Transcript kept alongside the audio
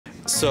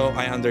So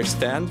I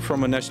understand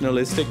from a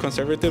nationalistic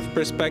conservative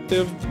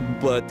perspective,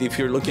 but if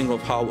you're looking at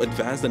how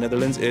advanced the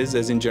Netherlands is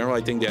as in general,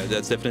 I think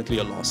that's definitely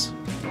a loss.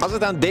 Als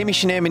het aan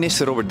demissionair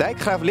minister Robert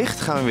Dijkgraaf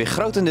ligt, gaan we weer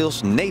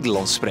grotendeels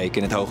Nederlands spreken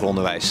in het hoger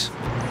onderwijs.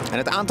 En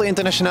het aantal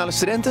internationale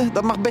studenten,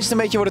 dat mag best een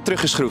beetje worden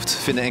teruggeschroefd,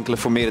 vinden enkele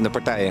formerende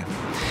partijen.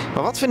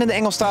 Maar wat vinden de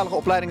Engelstalige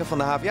opleidingen van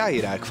de HvanA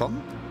hier eigenlijk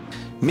van?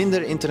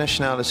 Minder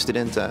internationale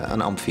studenten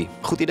aan Amfi.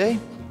 Goed idee?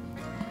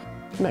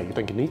 Nee, ik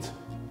denk het niet.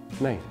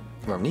 Nee.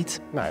 Waarom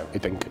niet? Nou,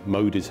 ik denk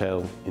mode is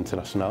heel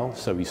internationaal,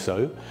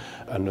 sowieso.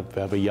 En we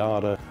hebben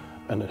jaren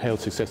een heel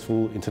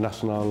succesvol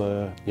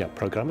internationale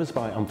programma's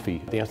bij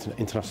Amfi. De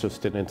internationale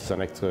studenten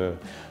zijn echt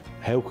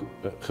heel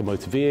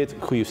gemotiveerd,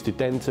 goede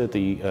studenten,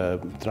 die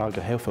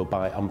dragen heel veel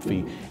bij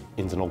Amfi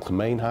in zijn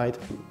algemeenheid.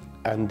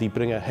 En die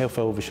brengen heel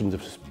veel verschillende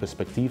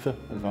perspectieven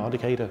en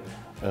vaardigheden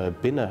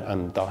binnen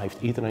en daar heeft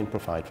iedereen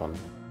profijt van.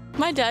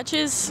 My Dutch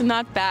is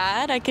not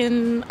bad. I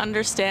can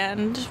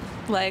understand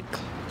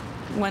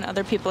when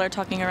other people are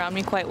talking around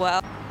me quite well.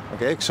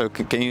 Okay, so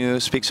can you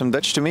speak some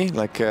Dutch to me?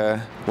 Like,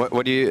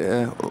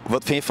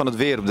 wat vind je van het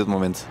weer op dit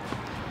moment?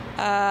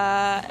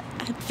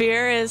 Het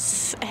weer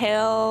is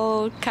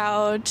heel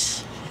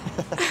koud.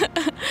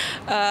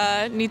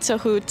 Niet zo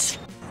goed.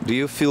 Do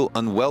you feel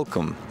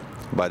unwelcome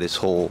by this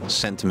whole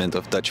sentiment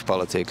of Dutch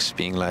politics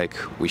being like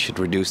we should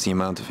reduce the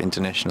amount of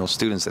international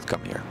students that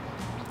come here?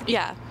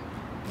 Yeah,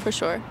 for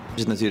sure. Het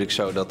is natuurlijk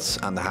zo dat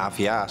aan de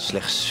HvanA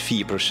slechts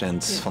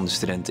 4% van de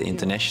studenten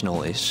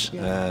international is.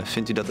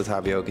 Vindt u dat het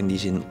HBO ook in die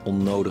zin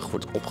onnodig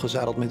wordt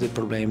opgezadeld met dit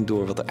probleem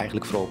door wat er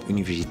eigenlijk vooral op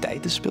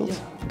universiteiten speelt?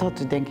 Ja,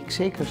 dat denk ik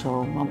zeker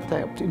zo, want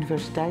op de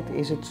universiteit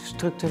is het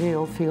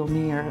structureel veel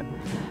meer,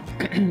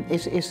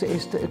 is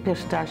het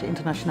percentage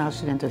internationale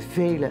studenten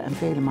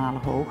vele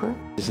malen hoger.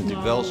 Het is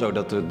natuurlijk wel zo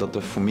dat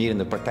de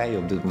formerende partijen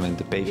op dit moment,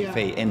 de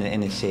PVV en de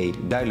NSC,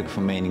 duidelijk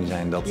van mening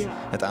zijn dat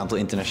het aantal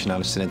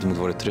internationale studenten moet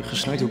worden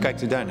teruggesnoeid. Hoe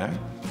kijkt u daarnaar?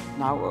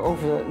 Nou,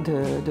 over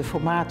de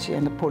formatie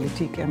en de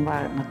politiek en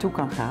waar het naartoe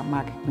kan gaan,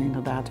 maak ik me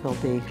inderdaad wel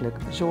degelijk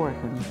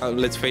zorgen.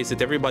 Let's face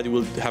it, everybody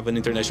will have an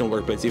international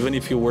workplace, even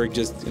if you work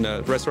just in a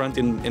restaurant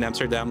in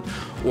Amsterdam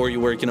or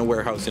you work in a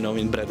warehouse,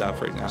 in Breda,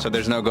 for example. So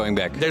there's no going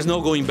back? There's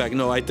no going back,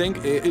 no. I think,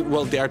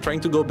 well, they are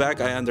trying to go back.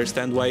 I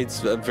understand why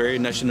it's a very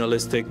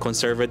nationalistic,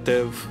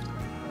 conservative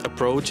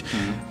approach.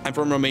 I'm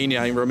from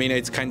Romania. In Romania,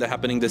 it's kind of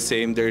happening the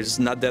same. There's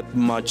not that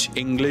much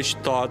English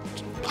taught,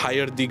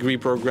 higher degree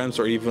programs,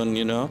 or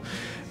even,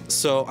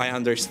 So I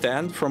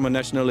understand from a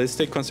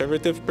nationalistic,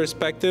 conservative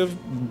perspective,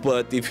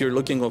 but if you're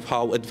looking at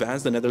how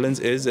advanced the Netherlands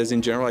is as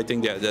in general, I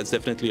think that's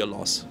definitely a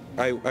loss.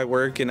 I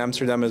work in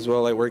Amsterdam as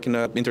well. I work in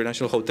an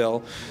international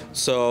hotel.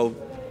 So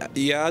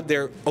yeah,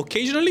 there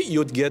occasionally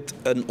you'd get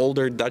an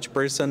older Dutch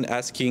person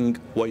asking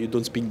why you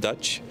don't speak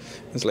Dutch.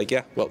 It's like,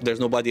 yeah, well, there's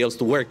nobody else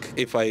to work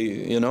if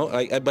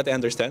but I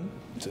understand.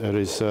 Er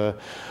is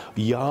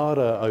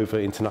jaren over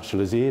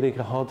internationalisering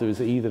gehad. Dus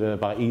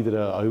bij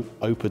iedere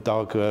open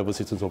dag was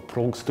het zo'n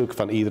pronkstuk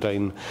van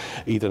iedereen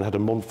had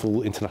een mond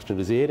vol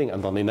internationalisering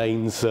en dan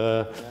ineens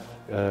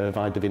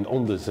waaide de wind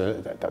onder.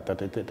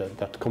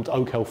 Dat komt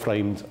ook heel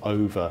vreemd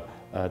over.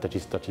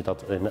 Dat je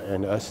dat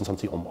in eerste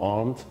instantie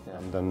omarmt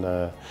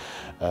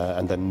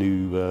en dan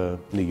nu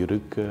die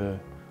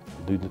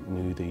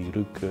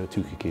rug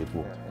toegekeerd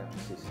wordt. Ja,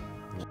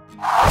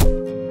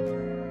 precies.